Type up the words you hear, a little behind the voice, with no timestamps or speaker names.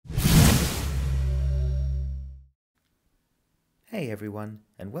Hey everyone,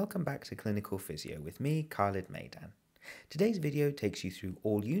 and welcome back to Clinical Physio with me, Khalid Maidan. Today's video takes you through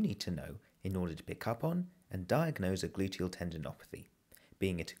all you need to know in order to pick up on and diagnose a gluteal tendinopathy,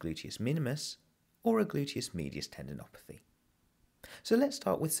 being it a gluteus minimus or a gluteus medius tendinopathy. So let's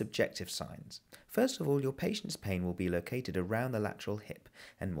start with subjective signs. First of all, your patient's pain will be located around the lateral hip,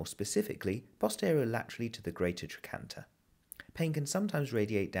 and more specifically, posterolaterally to the greater trochanter. Pain can sometimes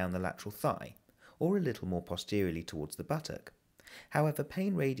radiate down the lateral thigh, or a little more posteriorly towards the buttock. However,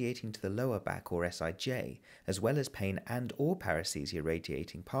 pain radiating to the lower back or SIJ, as well as pain and or paresthesia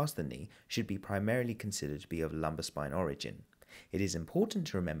radiating past the knee, should be primarily considered to be of lumbar spine origin. It is important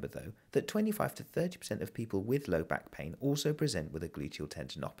to remember though that 25 to 30% of people with low back pain also present with a gluteal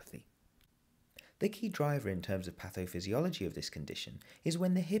tendinopathy. The key driver in terms of pathophysiology of this condition is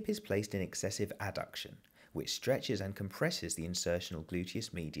when the hip is placed in excessive adduction, which stretches and compresses the insertional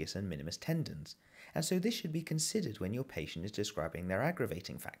gluteus medius and minimus tendons, and so this should be considered when your patient is describing their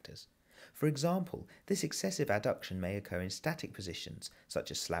aggravating factors. For example, this excessive adduction may occur in static positions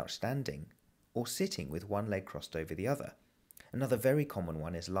such as slouch standing, or sitting with one leg crossed over the other. Another very common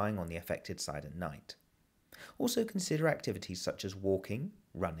one is lying on the affected side at night. Also consider activities such as walking,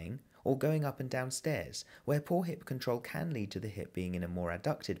 running, or going up and down stairs, where poor hip control can lead to the hip being in a more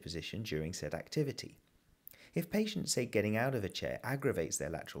adducted position during said activity. If patients say getting out of a chair aggravates their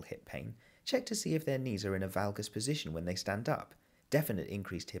lateral hip pain, check to see if their knees are in a valgus position when they stand up. Definite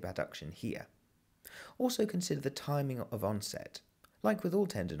increased hip adduction here. Also consider the timing of onset. Like with all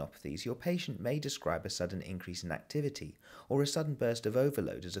tendinopathies, your patient may describe a sudden increase in activity or a sudden burst of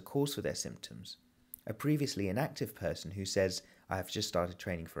overload as a cause for their symptoms. A previously inactive person who says, "I have just started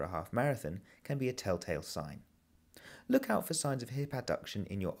training for a half marathon," can be a telltale sign. Look out for signs of hip adduction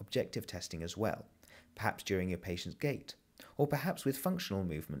in your objective testing as well, perhaps during your patient's gait, or perhaps with functional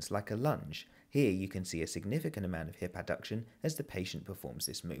movements like a lunge. Here you can see a significant amount of hip adduction as the patient performs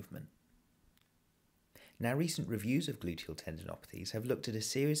this movement. Now, recent reviews of gluteal tendinopathies have looked at a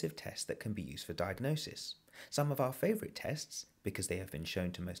series of tests that can be used for diagnosis. Some of our favourite tests, because they have been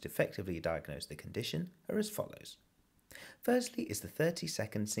shown to most effectively diagnose the condition, are as follows. Firstly is the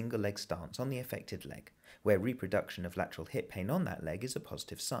 30-second single leg stance on the affected leg, where reproduction of lateral hip pain on that leg is a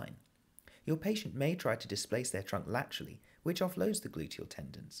positive sign. Your patient may try to displace their trunk laterally, which offloads the gluteal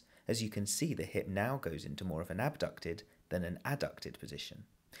tendons. As you can see, the hip now goes into more of an abducted than an adducted position.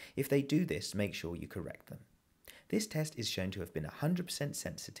 If they do this, make sure you correct them. This test is shown to have been 100%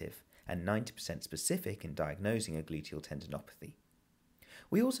 sensitive and 90% specific in diagnosing a gluteal tendinopathy.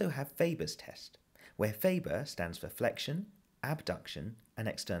 We also have Faber's test, where Faber stands for flexion, abduction, and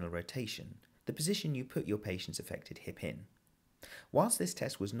external rotation, the position you put your patient's affected hip in. Whilst this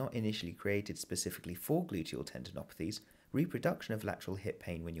test was not initially created specifically for gluteal tendinopathies, reproduction of lateral hip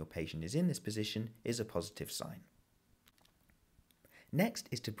pain when your patient is in this position is a positive sign. Next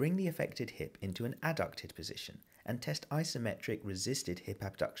is to bring the affected hip into an adducted position and test isometric resisted hip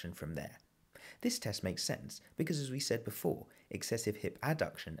abduction from there. This test makes sense because, as we said before, excessive hip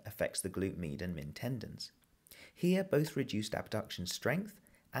adduction affects the glute med and min tendons. Here, both reduced abduction strength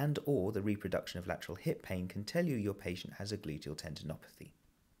and or the reproduction of lateral hip pain can tell you your patient has a gluteal tendinopathy.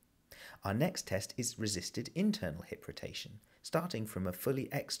 Our next test is resisted internal hip rotation, starting from a fully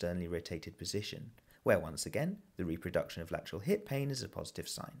externally rotated position, where once again, the reproduction of lateral hip pain is a positive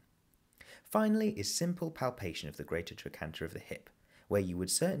sign. Finally is simple palpation of the greater trochanter of the hip, where you would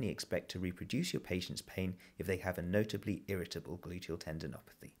certainly expect to reproduce your patient's pain if they have a notably irritable gluteal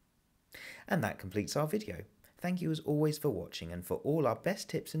tendinopathy. And that completes our video. Thank you as always for watching, and for all our best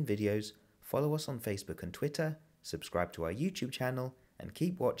tips and videos, follow us on Facebook and Twitter, subscribe to our YouTube channel, and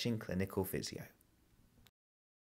keep watching Clinical Physio.